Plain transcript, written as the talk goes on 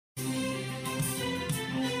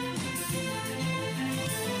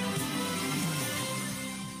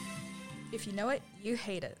If you know it, you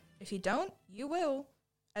hate it. If you don't, you will.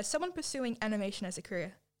 As someone pursuing animation as a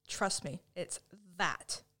career, trust me, it's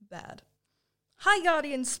that bad. High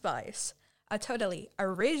Guardian Spice, a totally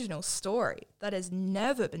original story that has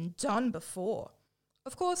never been done before.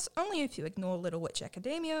 Of course, only if you ignore Little Witch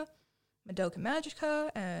Academia, Madoka Magica,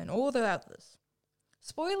 and all the others.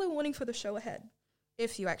 Spoiler warning for the show ahead,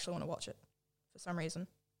 if you actually want to watch it, for some reason.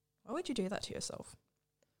 Why would you do that to yourself?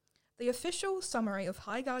 The official summary of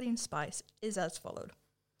High Guardian Spice is as followed.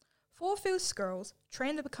 4 fierce girls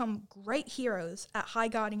train to become great heroes at High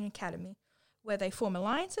Guardian Academy, where they form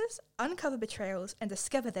alliances, uncover betrayals, and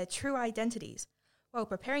discover their true identities, while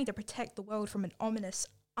preparing to protect the world from an ominous,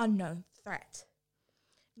 unknown threat.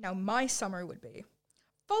 Now my summary would be,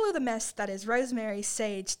 follow the mess that is Rosemary,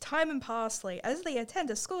 Sage, Thyme, and Parsley as they attend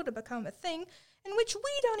a school to become a thing in which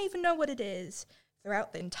we don't even know what it is,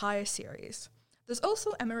 throughout the entire series. There's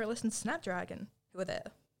also Amaryllis and Snapdragon, who are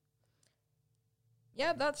there.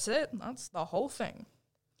 Yeah, that's it. That's the whole thing.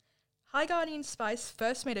 High Guardian Spice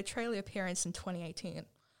first made a trailer appearance in 2018.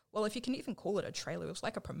 Well, if you can even call it a trailer, it was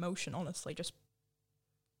like a promotion, honestly, just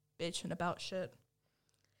bitching about shit.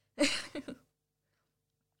 They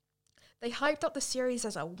hyped up the series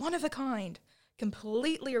as a one-of-a-kind,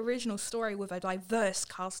 completely original story with a diverse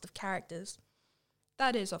cast of characters.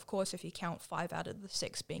 That is, of course, if you count 5 out of the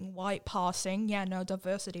 6 being white passing. Yeah, no,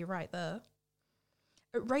 diversity right there.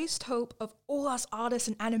 It raised hope of all us artists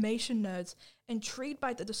and animation nerds, intrigued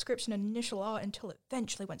by the description and initial art until it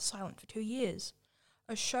eventually went silent for 2 years.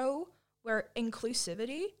 A show where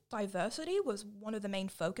inclusivity, diversity was one of the main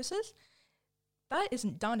focuses, that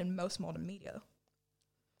isn't done in most modern media.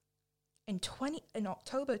 In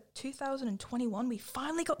October 2021, we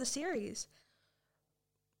finally got the series.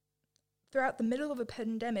 Throughout the middle of a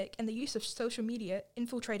pandemic and the use of social media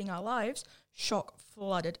infiltrating our lives, shock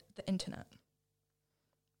flooded the internet.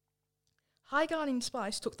 High Guardian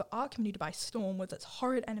Spice took the art community by storm with its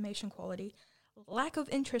horrid animation quality, lack of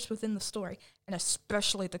interest within the story, and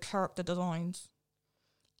especially the character designs.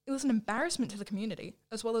 It was an embarrassment to the community,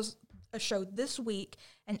 as well as a show this weak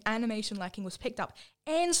and animation lacking was picked up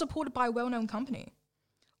and supported by a well-known company.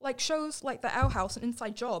 Like shows like The Owl House and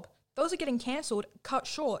Inside Job, those are getting cancelled, cut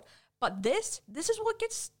short, but this is what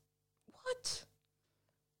gets... What?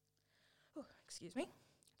 Oh, excuse me.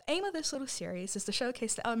 The aim of this little series is to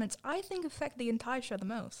showcase the elements I think affect the entire show the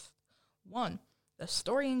most. 1. The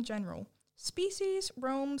story in general. Species,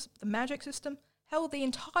 realms, the magic system, hell, the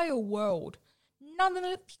entire world. None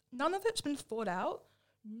of it's been thought out,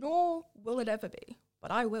 nor will it ever be, but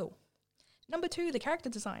I will. Number 2, the character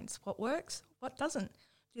designs. What works? What doesn't?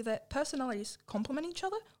 Do their personalities complement each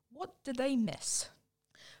other? What do they miss?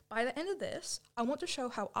 By the end of this, I want to show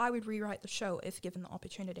how I would rewrite the show if given the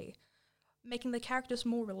opportunity, making the characters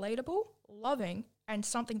more relatable, loving, and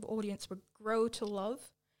something the audience would grow to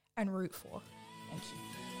love and root for. Thank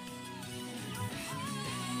you.